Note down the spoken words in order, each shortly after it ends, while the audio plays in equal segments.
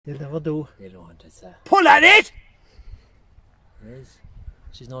They'll never do. They don't want it, sir. Pull at it! Yes.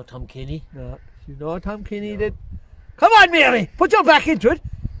 She's not Tom Kenny. No, she's not Tom Kenny then. Come on, Mary! Put your back into it!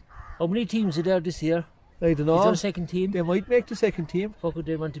 How many teams are there this year? I don't know. Is there a second team? They might make the second team. How could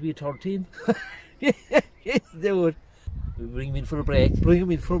they want to be a third team? Yes, they would. We bring them in for a break. Bring them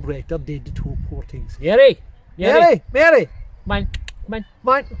in for a break. They're dead, the two poor things. Mary! Mary! Mary! Come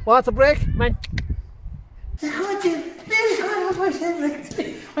on. What's a break? Come on. God, Mary, God,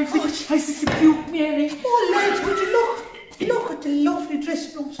 I see the cute Mary. Oh, lads, would you look at the lovely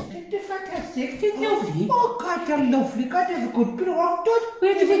dressing rooms. They're fantastic. They're lovely. Oh, God, they're lovely. God, they have a good bit of work done.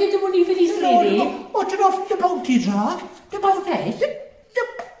 Where did they get the money for this lady? Oh, they're off the bounty draw. The bounty?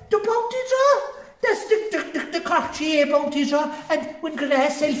 The bounty draw. That's the Cork GAA bounty draw. And when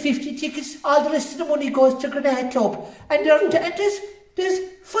Grenagh sell 50 tickets, all the rest of the money goes to Grenagh Club. And there's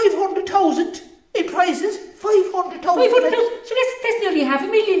 500,000 in prizes. 500,000. 500,000? So that's nearly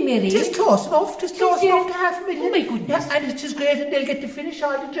 500,000, Mary. It is close enough. It is close enough to 500,000. Oh my goodness. Yeah, and it is great, and they'll get to finish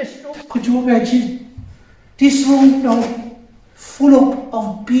all the dressing rooms. Could you imagine this room now full up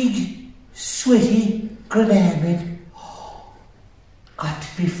of big, sweaty Grenagh men? Oh, got to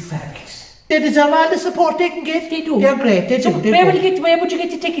be fabulous. They deserve all the support they can get. They do. They're great. They do. Where would you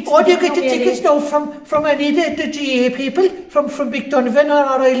get the tickets? Oh, you get the tickets now from any of the GAA people, from Big Donovan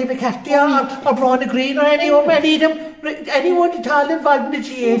or Riley McCarthy or Brawny Green or anyone at all involved in the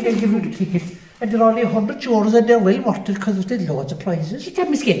GAA, they'll give you the tickets. And they're only €100 and they're well worth it because there's loads of prizes. She tell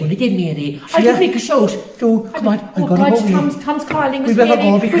me get money, didn't Mary? I can make a shout. Do, come on, I'm going to go. Tom's calling us, We better Mary.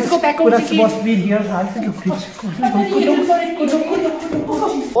 go because go back we're out not supposed to be here.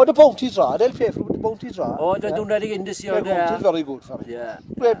 Oh, the bounty draw, they'll pay for the bounty draw. Oh, they're doing that again this year. They're very good for it. Yeah.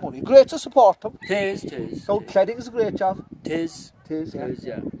 Great money, great to support them. Tis. So cladding is a great job. Tis,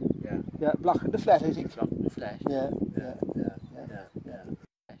 yeah. Yeah, blocking the flat, I think. Blocking the flat. Yeah.